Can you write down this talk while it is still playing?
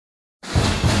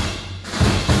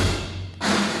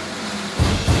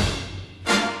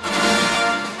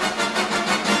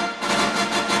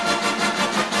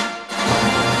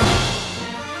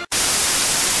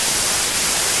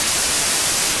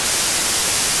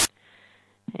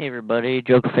Hey everybody,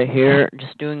 Jokerfit here.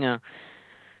 Just doing a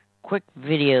quick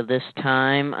video this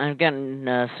time. I've gotten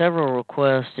several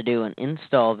requests to do an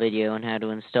install video on how to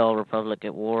install Republic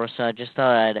at War, so I just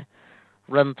thought I'd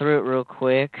run through it real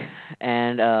quick.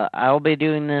 And I'll be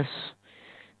doing this.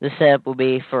 This app will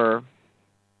be for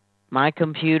my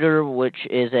computer, which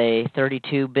is a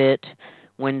 32-bit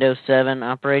Windows 7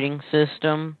 operating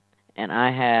system, and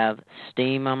I have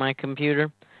Steam on my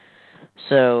computer.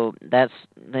 So that's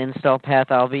the install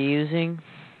path I'll be using.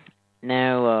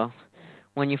 Now,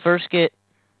 when you first get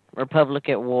Republic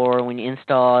at War, when you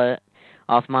install it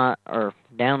off or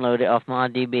download it off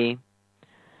ModDB,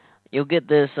 you'll get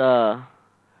this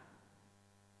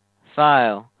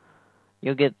file.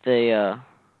 You'll get the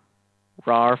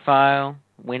RAR file,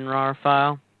 WinRAR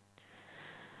file,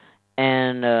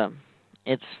 and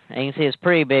it's, as you can see, it's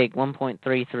pretty big,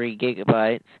 1.33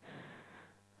 gigabytes.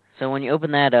 So when you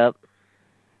open that up,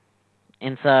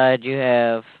 inside you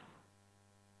have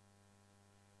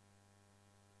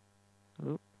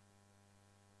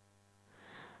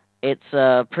it's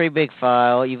a pretty big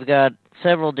file. You've got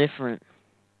several different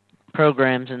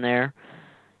programs in there,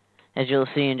 as you'll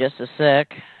see in just a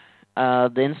sec.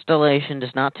 The installation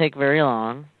does not take very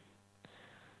long.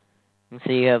 You can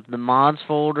see you have the mods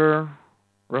folder,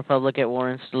 Republic at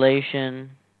War installation,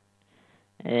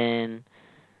 and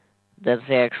that's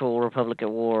the actual Republic at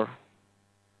War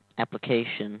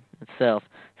application itself.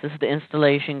 So this is the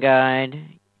installation guide,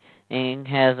 and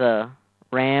has a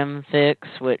RAM fix,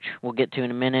 which we'll get to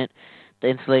in a minute, the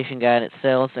installation guide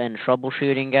itself, and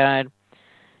troubleshooting guide.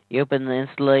 You open the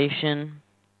installation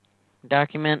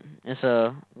document. It's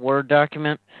a Word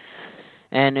document,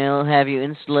 and it'll have you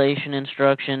installation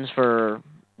instructions for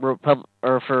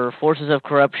Forces of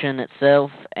Corruption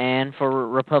itself and for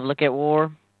Republic at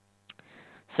War.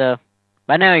 So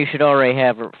by now you should already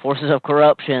have Forces of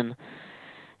Corruption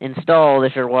installed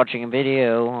if you're watching a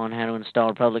video on how to install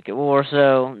Republic at War.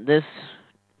 So this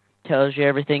tells you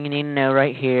everything you need to know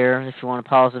right here if you want to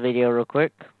pause the video real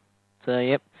quick. So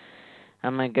yep,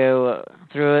 I'm going to go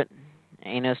through it.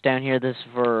 And you notice down here this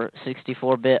is for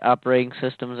 64-bit operating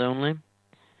systems only.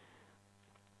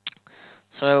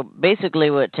 So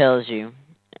basically what it tells you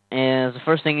is the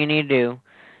first thing you need to do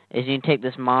is you need to take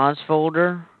this mods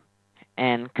folder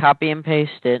and copy and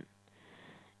paste it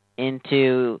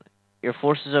into your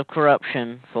Forces of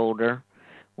Corruption folder,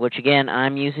 which again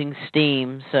I'm using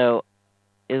Steam, so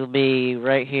it'll be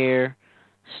right here,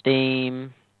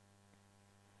 Steam,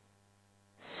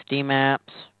 Steam Apps,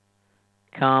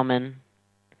 Common,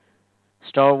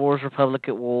 Star Wars Republic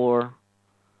at War,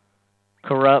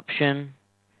 Corruption,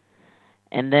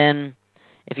 and then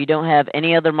if you don't have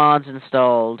any other mods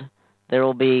installed, there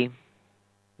will be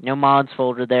no mods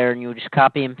folder there, and you'll just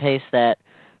copy and paste that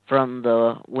from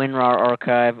the WinRAR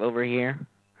archive over here.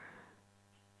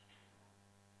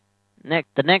 The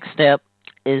next step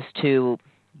is to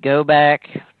go back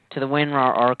to the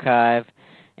WinRAR archive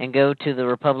and go to the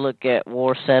Republic at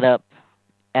War setup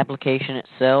application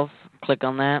itself. Click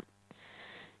on that.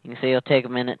 You can see it'll take a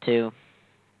minute to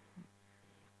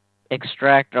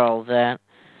extract all of that.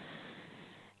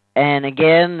 And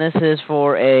again, this is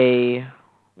for a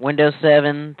Windows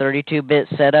 7 32-bit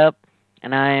setup,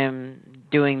 and I am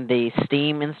doing the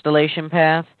Steam installation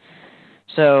path.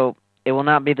 So it will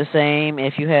not be the same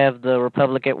if you have the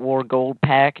Republic at War Gold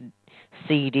Pack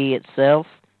CD itself.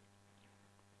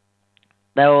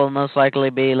 That will most likely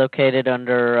be located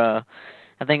under,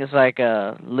 I think it's like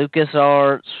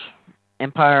LucasArts,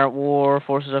 Empire at War,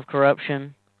 Forces of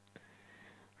Corruption,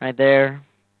 right there.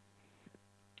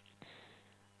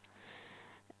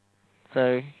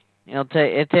 So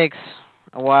it takes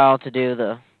a while to do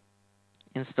the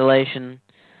installation,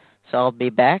 so I'll be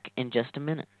back in just a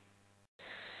minute.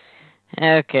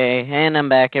 Okay, and I'm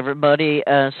back, everybody.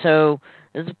 So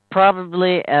this is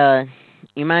probably,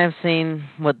 you might have seen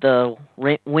what the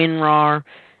WinRAR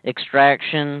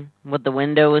extraction, what the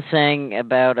window was saying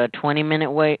about a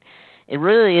 20-minute wait. It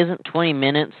really isn't 20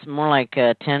 minutes, more like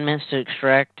 10 minutes to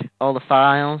extract all the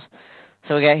files.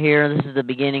 So we got here, this is the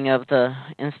beginning of the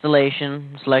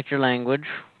installation. Select your language.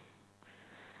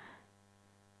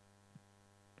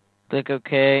 Click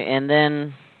OK, and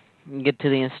then you get to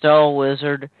the install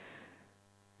wizard.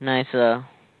 Nice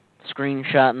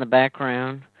screenshot in the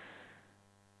background.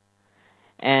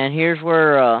 And here's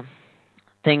where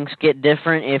things get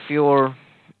different if you're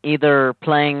either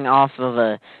playing off of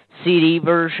a CD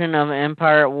version of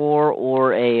Empire at War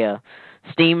or a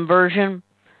Steam version.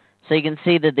 So you can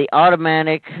see that the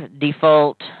automatic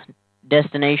default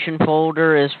destination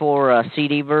folder is for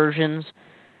CD versions,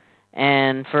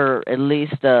 and for at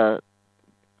least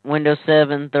Windows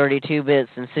 7, 32 bits,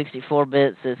 and 64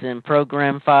 bits. It's in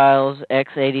Program Files,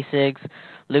 x86,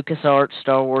 LucasArts,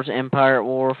 Star Wars, Empire at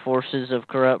War, Forces of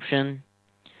Corruption.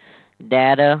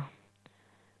 Data.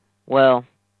 Well,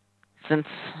 since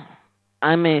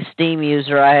I'm a Steam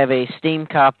user, I have a Steam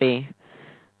copy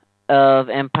of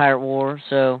Empire at War,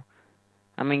 so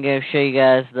I'm going to go show you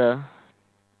guys the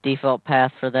default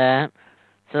path for that.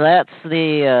 So that's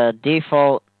the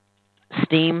default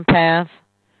Steam path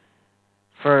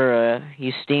for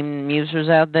you Steam users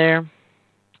out there.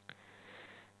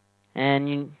 And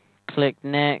you click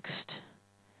Next.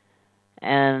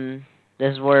 And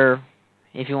this is where,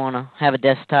 if you want to have a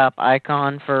desktop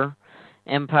icon for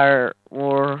Empire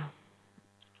War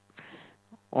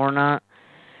or not.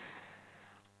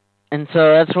 And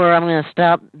so that's where I'm going to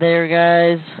stop there,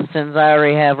 guys. Since I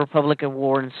already have Republic of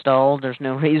War installed, there's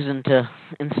no reason to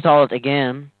install it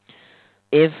again.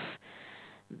 If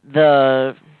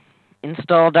the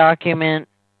install document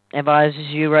advises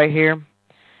you right here,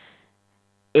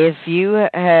 if you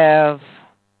have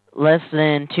less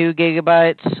than 2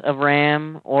 gigabytes of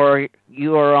RAM or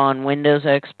you are on Windows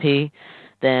XP,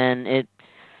 then it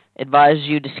advises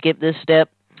you to skip this step.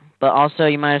 But also,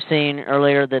 you might have seen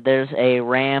earlier that there's a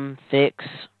RAM fix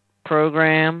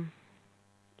program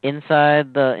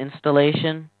inside the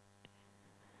installation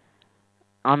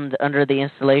under the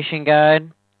installation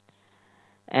guide.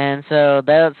 And so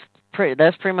that's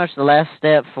pretty much the last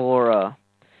step for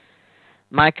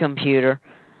my computer.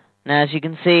 Now, as you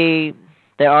can see,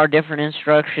 there are different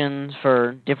instructions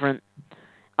for different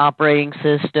operating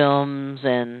systems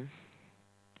and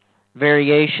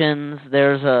variations.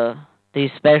 There's these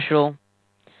special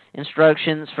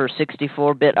instructions for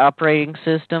 64-bit operating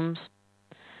systems.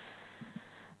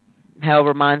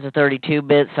 However, mine's a 32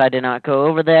 bits. I did not go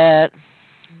over that.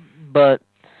 But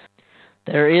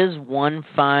there is one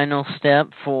final step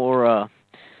for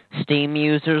Steam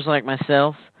users like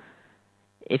myself.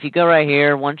 If you go right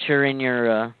here, once you're in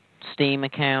your Steam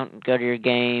account, go to your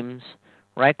games,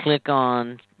 right-click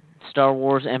on Star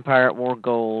Wars Empire at War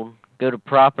Gold, go to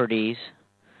Properties,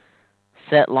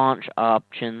 set launch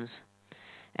options,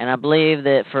 and I believe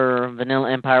that for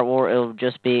Vanilla Empire at War, it'll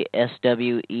just be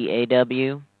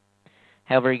SWEAW.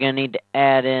 However, you're going to need to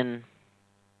add in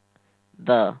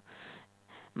the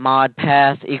mod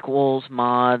path equals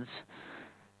mods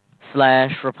 /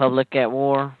 Republic at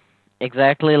War,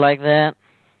 exactly like that.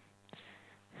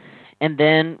 And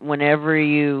then whenever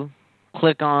you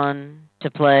click on to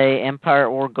play Empire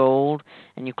at War Gold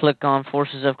and you click on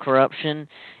Forces of Corruption,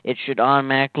 it should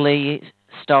automatically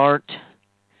start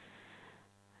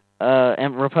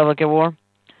Republic at War.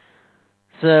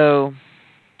 So,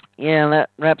 yeah, that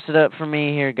wraps it up for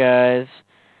me here, guys.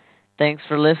 Thanks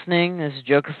for listening. This is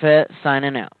Joker Fett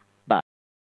signing out.